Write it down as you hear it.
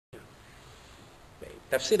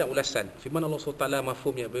Tafsir dan ulasan. Firman Allah SWT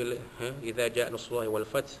mafhumnya bila idza jaa nasrullahi wal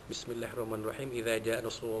fath, bismillahirrahmanirrahim, idza jaa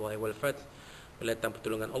nasrullahi wal fath, bila datang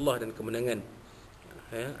pertolongan Allah dan kemenangan.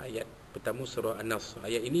 Ayat pertama surah An-Nasr.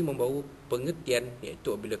 Ayat ini membawa pengertian,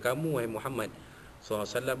 iaitu bila kamu wahai Muhammad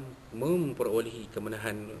SAW memperolehi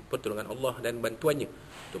kemenangan pertolongan Allah dan bantuannya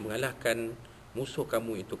untuk mengalahkan musuh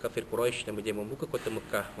kamu itu kafir Quraisy dan berjaya membuka kota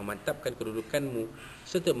Mekah, memantapkan kedudukanmu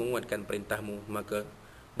serta menguatkan perintahmu, maka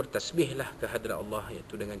bertasbihlah kehadrat Allah,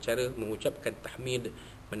 iaitu dengan cara mengucapkan tahmid,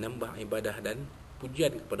 menambah ibadah dan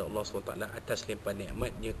pujian kepada Allah SWT atas limpahan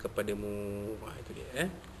nikmatnya kepadamu. Itu dia.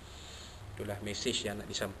 Itulah mesej yang nak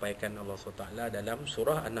disampaikan Allah SWT dalam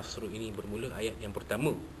surah An-Nasr ini, bermula ayat yang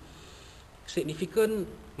pertama. Signifikan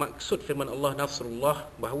maksud firman Allah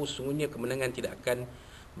Nasrullah, bahawa sungguhnya kemenangan tidak akan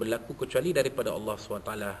berlaku kecuali daripada Allah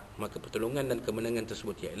SWT. Maka pertolongan dan kemenangan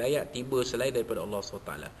tersebut tidak layak tiba selain daripada Allah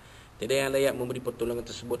SWT. Tidak yang layak memberi pertolongan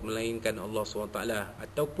tersebut melainkan Allah SWT,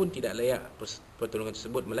 ataupun tidak layak pertolongan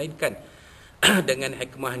tersebut melainkan dengan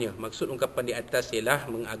hikmahnya. Maksud ungkapan di atas ialah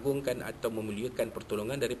mengagungkan atau memuliakan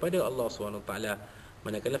pertolongan daripada Allah SWT.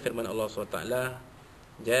 Manakala firman Allah SWT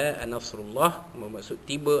jaa nasrullah, bermaksud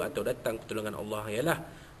tiba atau datang pertolongan Allah, ialah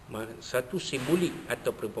satu simbolik atau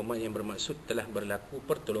perumpamaan yang bermaksud telah berlaku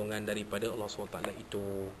pertolongan daripada Allah SWT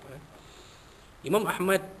itu. Imam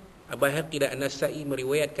Ahmad, Al-Bayhaqi dan An-Nasai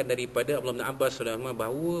meriwayatkan daripada Abdullah bin Abbas radhiyallahu anhu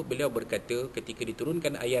bahawa beliau berkata ketika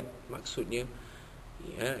diturunkan ayat, maksudnya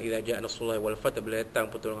idza jaa nasrullahi wal fath, bila datang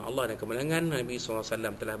pertolongan Allah dan kemenangan, Nabi SAW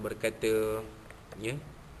telah berkata,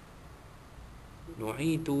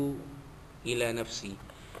 nuhitu ila nafsi,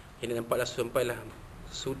 ini nampaklah sampailah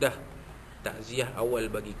sudah takziah awal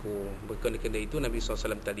bagiku. Berkenaan itu Nabi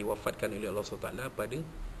SAW telah diwafatkan oleh Allah SWT pada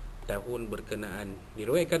tahun berkenaan.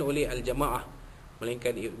 Diriwayatkan oleh Al-Jamaah,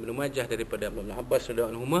 melainkan Ibnu Majah daripada Abdullah bin Abbas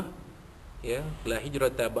radhiyallahu anhu, la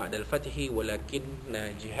hijrata ba'dal fathi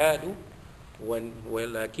walakinna jihadu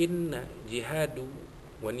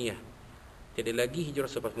wa niyah. Tiada lagi hijrah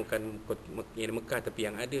selepas Mekah, tapi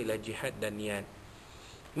yang ada ialah jihad dan niat.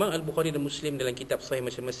 Imam Al-Bukhari dan Muslim dalam kitab sahih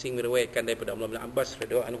masing-masing meriwayatkan daripada Abdullah bin Abbas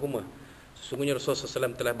radhiyallahu anhu, sesungguhnya Rasulullah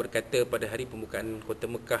SAW telah berkata pada hari pembukaan kota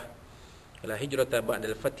Mekah, la hijrata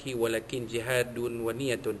ba'dal fathi walakin jihadun wa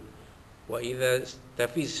niyatun, wa idza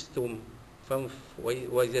tafistum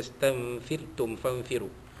wa idza tanfirtum fanfiru.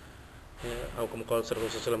 Atau kata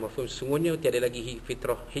Rasulullah SAW, sesungguhnya tiada lagi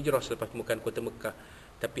hijrah selepas pembukaan kota Mekah,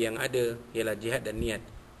 tapi yang ada ialah jihad dan niat.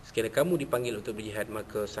 Sekiranya kamu dipanggil untuk berjihad,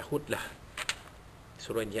 maka sahutlah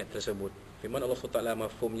surah jihad tersebut. Firman Allah SWT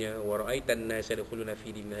mafhumnya, wa ra'aitan nasa yadkhuluna fi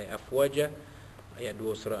dinillahi afwaja, ayat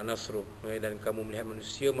 2 surah An-Nasr, dan kamu melihat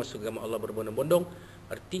manusia masuk agama Allah berbondong-bondong.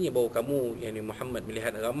 Artinya bahawa kamu, yakni Muhammad,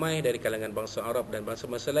 melihat ramai dari kalangan bangsa Arab dan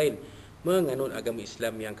bangsa-bangsa lain menganut agama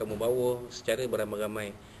Islam yang kamu bawa secara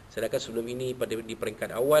beramai-ramai. Sedangkan sebelum ini di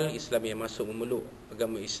peringkat awal, Islam yang masuk memeluk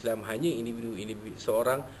agama Islam hanya individu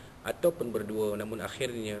seorang ataupun berdua, namun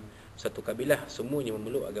akhirnya satu kabilah semuanya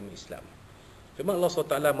memeluk agama Islam. Firman Allah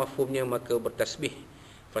SWT mafhumnya, maka bertasbih,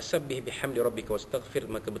 fasabbih bihamdi rabbika wastaghfir,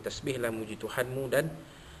 maka bertasbihlah muji Tuhanmu dan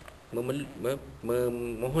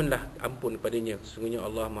memohonlah ampun kepadanya, sesungguhnya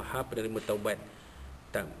Allah Maha penerima taubat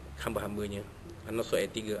hamba-hambanya. An-Nasr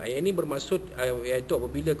ayat 3. Ayat ini bermaksud iaitu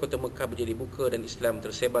apabila kota Mekah menjadi buka dan Islam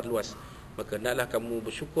tersebar luas, maka hendaklah kamu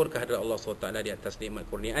bersyukur kehadrat Allah SWT di atas nikmat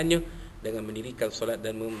kurniaannya dengan mendirikan solat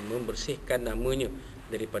dan membersihkan namanya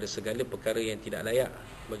daripada segala perkara yang tidak layak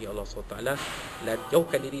bagi Allah SWT, dan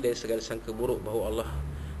jauhkan diri dari segala sangka buruk bahawa Allah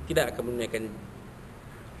tidak akan menunaikan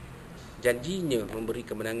janjinya memberi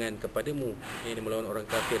kemenangan kepadamu yang melawan orang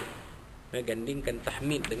kafir. Gandingkan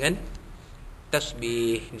tahmid dengan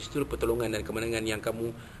tasbih. Di situ pertolongan dan kemenangan yang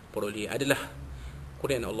kamu peroleh adalah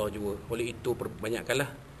kurniaan Allah juga. Oleh itu perbanyakkanlah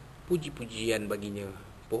puji-pujian baginya.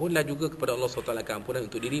 Pohonlah juga kepada Allah SWT keampunan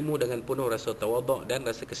untuk dirimu dengan penuh rasa tawaduk dan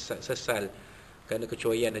rasa sesal kerana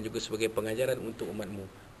kecuaian, dan juga sebagai pengajaran untuk umatmu.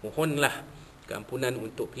 Mohonlah keampunan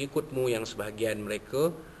untuk pengikutmu yang sebahagian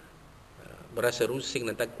mereka berasa rusing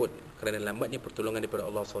dan takut kerana lambatnya pertolongan daripada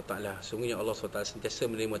Allah SWT. Sungguhnya Allah SWT sentiasa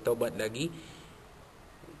menerima taubat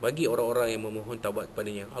bagi orang-orang yang memohon taubat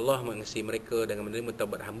kepadanya. Allah mengasihi mereka dengan menerima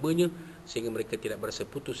taubat hambanya, sehingga mereka tidak berasa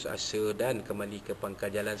putus asa dan kembali ke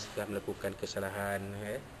pangkal jalan setelah melakukan kesalahan.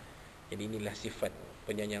 Jadi inilah sifat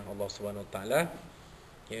penyayang Allah SWT.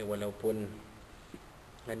 Walaupun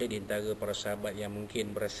ada di antara para sahabat yang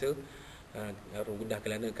mungkin berasa mudah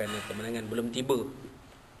kerana kemenangan belum tiba,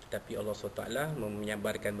 tapi Allah SWT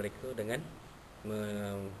menyabarkan mereka dengan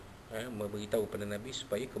memberitahu kepada Nabi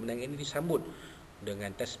supaya kemenangan ini disambut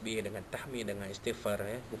dengan tasbih, dengan tahmid, dengan istighfar,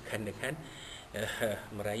 bukan dengan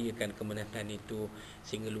merayakan kemenangan itu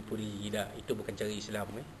sehingga lupa diri. Tidak, itu bukan cara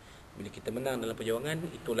Islam. Bila kita menang dalam perjuangan,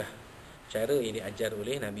 itulah cara yang diajar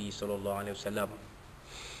oleh Nabi SAW.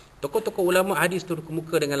 Tokoh-tokoh ulama hadis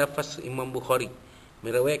terkemuka dengan lafaz Imam Bukhari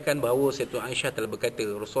meriwayatkan bahawa Sayyidatuna Aisyah telah berkata,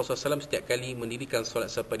 Rasulullah SAW setiap kali mendirikan solat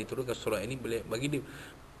sampai diturunkan surah ini, bagi dia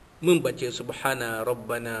membaca Subhana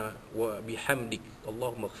Rabbana wa bihamdik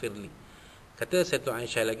Allahumma ighfirli. Kata Sayyidatuna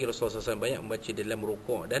Aisyah lagi, Rasulullah SAW banyak membaca dalam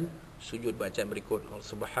rukuk dan sujud bacaan berikut,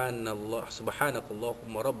 Subhanallah,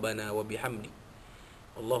 Subhanakallahumma Rabbana wa bihamdik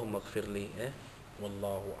Allahumma ighfirli.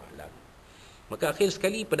 Wallahu a'lam. Maka akhir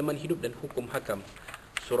sekali, pedoman hidup dan hukum hakam.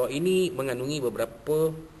 Surah ini mengandungi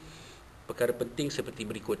beberapa perkara penting seperti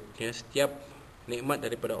berikut. Setiap nikmat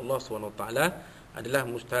daripada Allah SWT adalah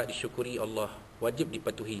mustahak disyukuri Allah, wajib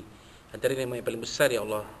dipatuhi. Antara nikmat yang paling besar yang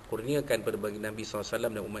Allah kurniakan pada bagi Nabi SAW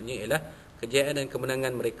dan umatnya ialah kejayaan dan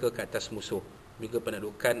kemenangan mereka ke atas musuh, juga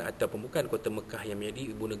penaklukan atau pembukaan kota Mekah yang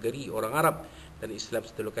menjadi ibu negeri orang Arab dan Islam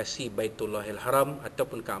serta lokasi Baitullahil Haram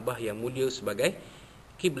ataupun Kaabah yang mulia sebagai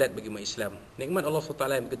kiblat bagi umat Islam. Nikmat Allah SWT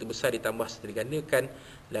yang begitu besar ditambah digandakan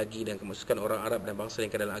lagi dan kemasukan orang Arab dan bangsa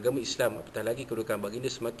yang ke dalam agama Islam, apatah lagi kedudukan baginda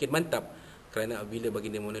semakin mantap, kerana apabila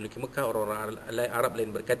baginda meneluki Mekah, orang-orang Arab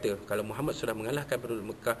lain berkata, kalau Muhammad sudah mengalahkan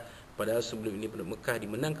penduduk Mekah, padahal sebelum ini penduduk Mekah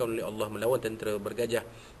dimenangkan oleh Allah melawan tentera bergajah,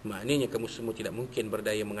 maknanya kamu semua tidak mungkin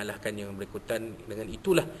berdaya mengalahkannya. Berikutan dengan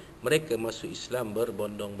itulah mereka masuk Islam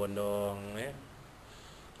berbondong-bondong.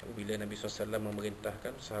 Bila Nabi SAW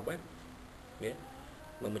memerintahkan sahabat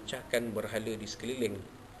memecahkan berhala di sekeliling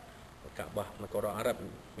Kaabah, maka orang Arab,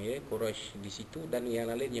 Quraisy di situ dan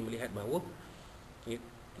yang lain yang melihat bahawa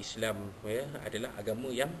Islam adalah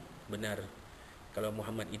agama yang benar. Kalau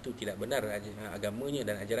Muhammad itu tidak benar agamanya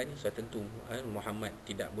dan ajarannya, sudah tentu Muhammad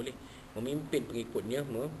tidak boleh memimpin pengikutnya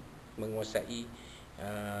menguasai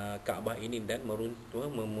Kaabah ini dan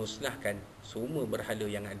memusnahkan semua berhala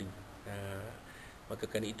yang ada. Maka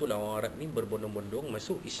kerana itulah orang Arab ni berbondong-bondong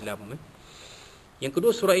masuk Islam. Yang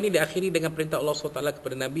kedua, surah ini diakhiri dengan perintah Allah SWT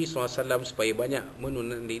kepada Nabi SAW supaya banyak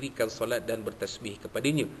mendirikan solat dan bertasbih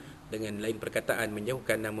kepadanya, dengan lain perkataan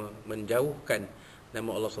menjauhkan nama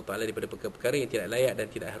Allah SWT daripada perkara-perkara yang tidak layak dan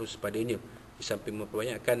tidak harus padanya. Di samping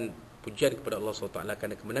memperbanyakkan pujian kepada Allah SWT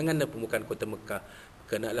kerana kemenangan dan pembukaan kota Mekah,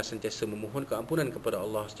 kenalah sentiasa memohon keampunan kepada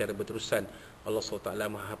Allah secara berterusan. Allah SWT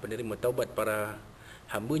Maha penerima taubat para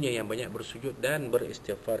hambanya yang banyak bersujud dan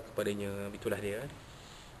beristighfar kepadanya. Itulah dia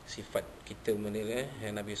sifat kita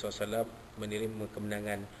Nabi SAW menerima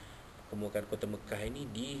kemenangan pembukaan kota Mekah ini,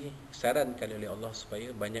 disarankan oleh Allah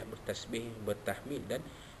supaya banyak bertasbih, bertahmid dan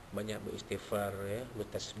banyak beristighfar,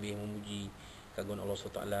 bertasbih, memuji keagungan Allah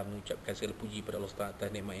SWT, mengucapkan segala puji pada Allah SWT atas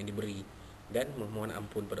nikmat yang diberi dan memohon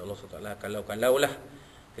ampun pada Allah SWT. Kalaulah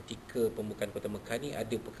ketika pembukaan kota Mekah ni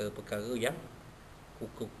ada perkara-perkara yang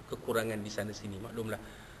kekurangan di sana sini, maklumlah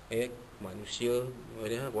manusia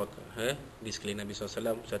di sekeliling Nabi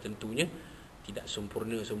SAW sudah tentunya tidak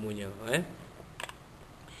sempurna semuanya.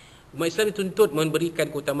 Umat Islam dituntut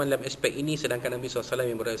memberikan keutamaan dalam aspek ini, sedangkan Nabi SAW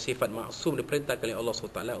yang bersifat maksum diperintahkan oleh Allah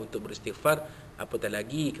SWT untuk beristighfar, apatah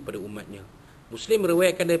lagi kepada umatnya. Muslim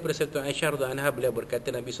meriwayatkan daripada Sayyidatuna Aisyah radhiyallahu anha, beliau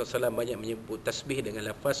berkata Nabi SAW banyak menyebut tasbih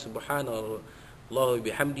dengan lafaz Subhanallah wa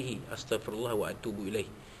bihamdihi astaghfirullah wa atubu ilaih.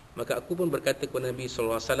 Maka aku pun berkata kepada Nabi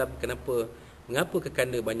SAW, mengapa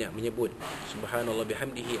kekanda banyak menyebut Subhanallah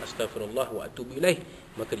bihamdihi astaghfirullah wa atubu ilaih?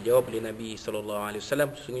 Maka dijawab oleh Nabi SAW,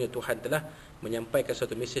 sesungguhnya Tuhan telah menyampaikan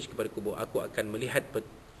satu mesej kepadaku bahawa aku akan melihat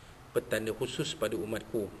petanda khusus pada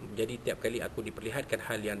umatku. Jadi tiap kali aku diperlihatkan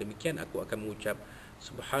hal yang demikian, aku akan mengucap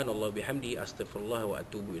Subhanallah bihamdihi astaghfirullah wa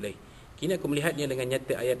atubu ilaih. Kini aku melihatnya dengan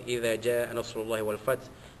nyata ayat idza jaa nasrullahi wal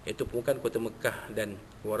fath, iaitu pembukaan kota Mekah, dan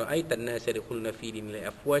wa ra'aitan nas yadkhuluna fi dinillahi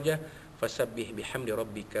afwaja fasabbih bihamdi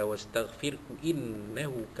rabbika wastaghfirhu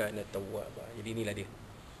innahu kana tawwaba. Jadi inilah dia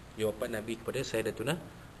jawapan Nabi kepada Sayyidatuna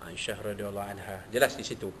Aisyah radhiyallahu anha. Jelas di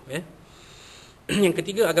situ. Yang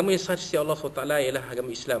ketiga, agama yang sah di sisi Allah SWT ialah agama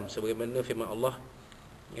Islam, sebagaimana firman Allah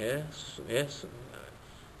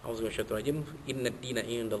Auzubillahi innad dina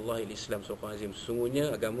indallahi al-Islam. Surah Azim, sesungguhnya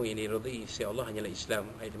agama yang diridai sisi Allah hanyalah Islam.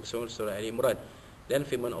 Ayat surah Al-Imran. Dan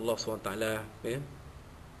firman Allah SWT,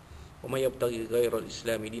 wa may yabtaghi ghairal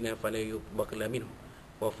islami dinan fala yuqbal minhu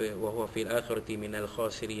wa huwa fil akhirati minal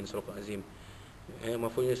khasirin. Surah Azim.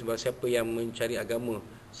 Maksudnya sebab siapa yang mencari agama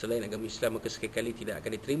selain agama Islam, maka sekali-kali tidak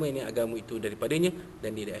akan diterima ini agama itu daripadanya,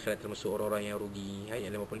 dan dia di akhirat termasuk orang-orang yang rugi. Ayat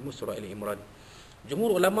 55 surah Al-Imran.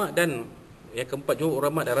 Jumhur ulama dan yang keempat, jumhur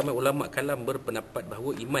ulama dan ramai ulama kalam berpendapat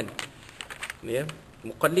bahawa iman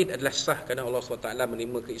muqallid adalah sah kerana Allah SWT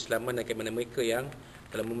menerima keislaman dan kepada mereka yang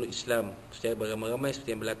telah memeluk Islam secara beramai-ramai, seperti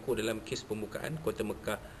yang berlaku dalam kes pembukaan kota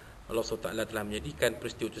Mekah. Allah SWT telah menjadikan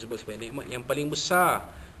peristiwa tersebut sebagai nikmat yang paling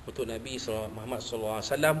besar untuk Nabi Muhammad SAW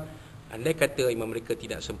Andai kata iman mereka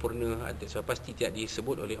tidak sempurna, pasti tidak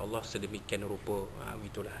disebut oleh Allah sedemikian rupa.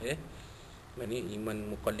 Begitulah ya. Maknanya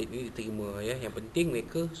iman muqallid ini diterima ya. Yang penting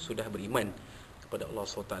mereka sudah beriman kepada Allah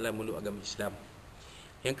SWT memeluk agama Islam.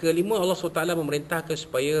 Yang kelima, Allah SWT memerintahkan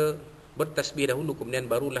supaya bertasbih dahulu,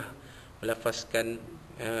 kemudian barulah melafazkan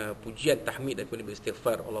pujian, tahmid dan kemudian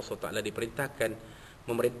beristighfar. Allah SWT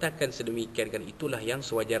memerintahkan sedemikian, kan itulah yang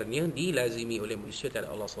sewajarnya dilazimi oleh manusia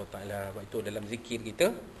terhadap Allah SWT. Itu dalam zikir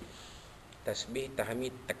kita, tasbih,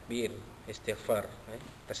 tahmid, takbir, istighfar.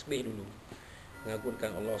 Tasbih dulu,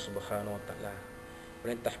 mengagungkan Allah Subhanahu Wa Taala.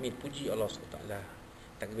 Kemudian tahmid, puji Allah SWT.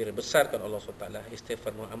 Takbir, besarkan Allah SWT.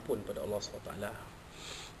 Istighfar, mohon ampun pada Allah SWT.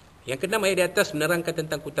 Yang keenam, ayat di atas menerangkan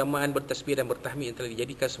tentang keutamaan bertasbih dan bertahmid yang telah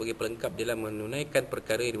dijadikan sebagai pelengkap dalam menunaikan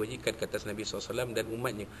perkara yang diwajibkan ke atas Nabi SAW dan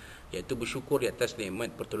umatnya, iaitu bersyukur di atas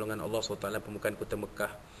nikmat pertolongan Allah SWT pembukaan kota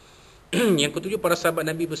Mekah. Yang ketujuh, para sahabat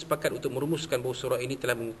Nabi bersepakat untuk merumuskan bahawa surah ini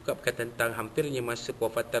telah mengungkapkan tentang hampirnya masa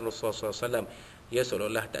kewafatan Rasulullah SAW. Ia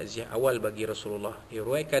seolah-olah takziah awal bagi Rasulullah.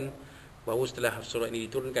 Diriwayatkan bahawa setelah surah ini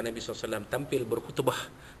diturunkan, Nabi SAW tampil berkhutbah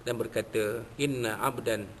dan berkata, Inna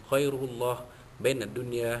abdan khairullah baina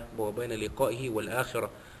dunya wa baina liqa'ihi wal akhirah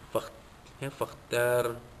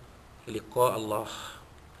fakhtar liqa' Allah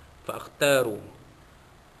fakhtara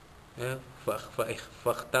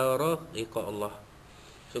liqa' Allah.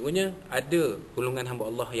 Sesungguhnya ada golongan hamba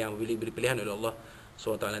Allah yang diberi pilihan oleh Allah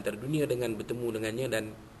SWT antara dunia dengan bertemu dengannya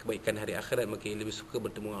dan kebaikan hari akhirat, maka ia lebih suka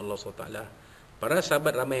bertemu dengan Allah SWT. Para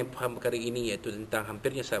sahabat ramai yang faham perkara ini, iaitu tentang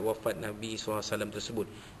hampirnya saat wafat Nabi SAW tersebut.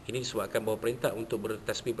 Ini disebabkan bahawa perintah untuk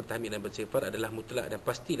bertasbih, bertahmid dan beristighfar adalah mutlak dan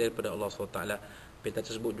pasti daripada Allah SWT. Perintah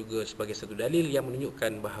tersebut juga sebagai satu dalil yang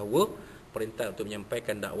menunjukkan bahawa perintah untuk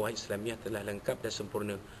menyampaikan dakwah Islamiah telah lengkap dan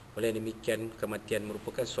sempurna. Oleh demikian, kematian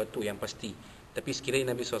merupakan sesuatu yang pasti. Tapi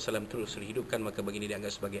sekiranya Nabi SAW terus dihidupkan, maka baginda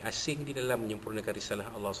dianggap sebagai asing di dalam menyempurnakan risalah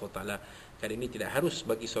Allah SWT. Kerana ini tidak harus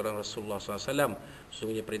bagi seorang Rasulullah SAW.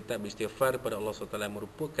 Sesungguhnya perintah beristighfar pada Allah SWT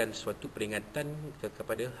merupakan suatu peringatan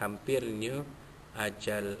kepada hampirnya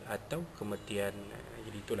ajal atau kematian.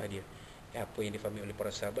 Jadi itulah dia apa yang difahami oleh para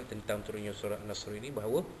sahabat tentang turunnya surah An-Nasr ini,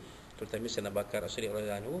 bahawa terutama Sayyidina Abu Bakar As-Siddiq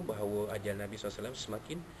radhiyallahu anhu, bahawa ajal Nabi SAW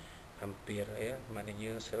semakin hampir ya.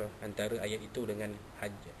 Maknanya antara ayat itu dengan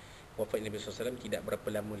wafat Nabi SAW tidak berapa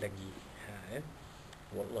lama lagi.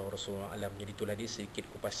 Wallahu Rasulullah alam. Jadi itulah dia sedikit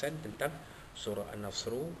kupasan tentang surah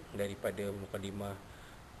An-Nasr daripada mukadimah,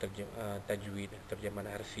 tajwid,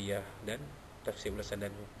 terjemahan harfiah dan tafsir ulasan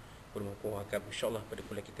dan ulumul Quran. InsyaAllah pada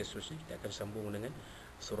kuliah kita seterusnya kita akan sambung dengan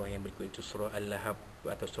surah yang berikut, itu surah Al-Lahab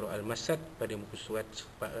atau surah Al-Masad pada muka surat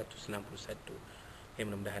 461. Yang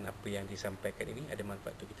mudah-mudahan apa yang disampaikan ini ada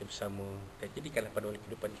manfaat untuk kita bersama, dan jadikanlah pada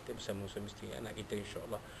kehidupan kita bersama semesti anak kita,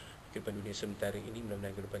 insyaAllah. Kehidupan dunia sementara ini,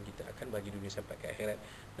 mudah-mudahan kehidupan kita akan bagi dunia sampai ke akhirat.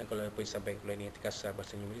 Dan kalau apa yang sampai ke ini yang terkasar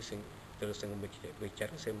bahasa Inggris terus dengan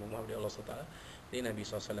berbicara, saya mohon maaf dari Allah SWT, dari Nabi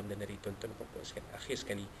SAW dan dari tuan-tuan dan puan sekalian. Akhir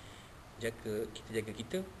sekali, jaga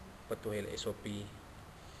kita, patuhilah SOP,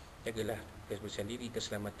 jagalah kebersihan diri,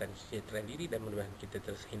 keselamatan, kesejahteraan diri, dan mudah-mudahan kita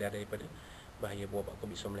terhindar daripada bahaya wabak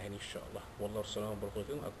COVID-19 ini, insyaAllah. Wallahu a'lam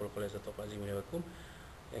bishawab. Aku qul astaghfirullahalazim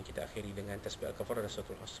yang kita akhiri dengan tasbih al-kafarah dan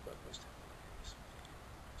suratul asbab.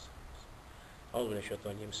 أعوذ بالله من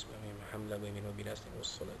الشيطان الرجيم بسم الله الرحمن الرحيم الحمد لله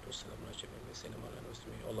وبالصلاة والسلام على أشرف الأنبياء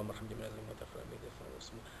والمرسلين اللهم ارحم جميع المسلمين وتغفر لنا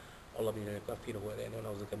ذنوبنا اللهم إنا نستغفرك ونستعينك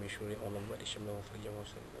ونعوذ بك من شرور اللهم بارك شمله وفرجه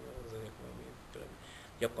وسلم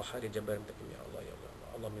يا قهار الجبار انتقم يا الله يا الله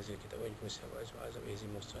اللهم انزل الكتاب ويجب السماء وعزم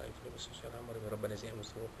يهزم المستضعفين في المستشفى ربنا زين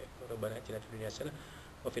المستضعفين ربنا اتنا في الدنيا حسنه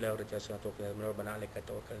وفي الاخره حسنه وقنا عذاب النار ربنا عليك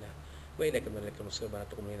توكلنا واليك الملك المصير ربنا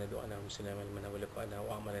تقبل منا دعانا وسلام لنا ولقاءنا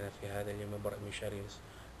واعمالنا في هذا اليوم برأ من شر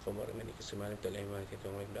فمر منك السماء تلعين ما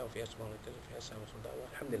كتب ويبدأ في أسماء وتلعين في أسماء وصدع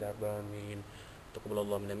الحمد لله رب العالمين تقبل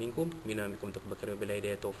الله منا منكم منكم تقبل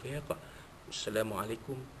بالهداية والتوفيق. السلام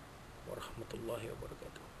عليكم ورحمة الله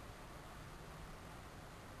وبركاته.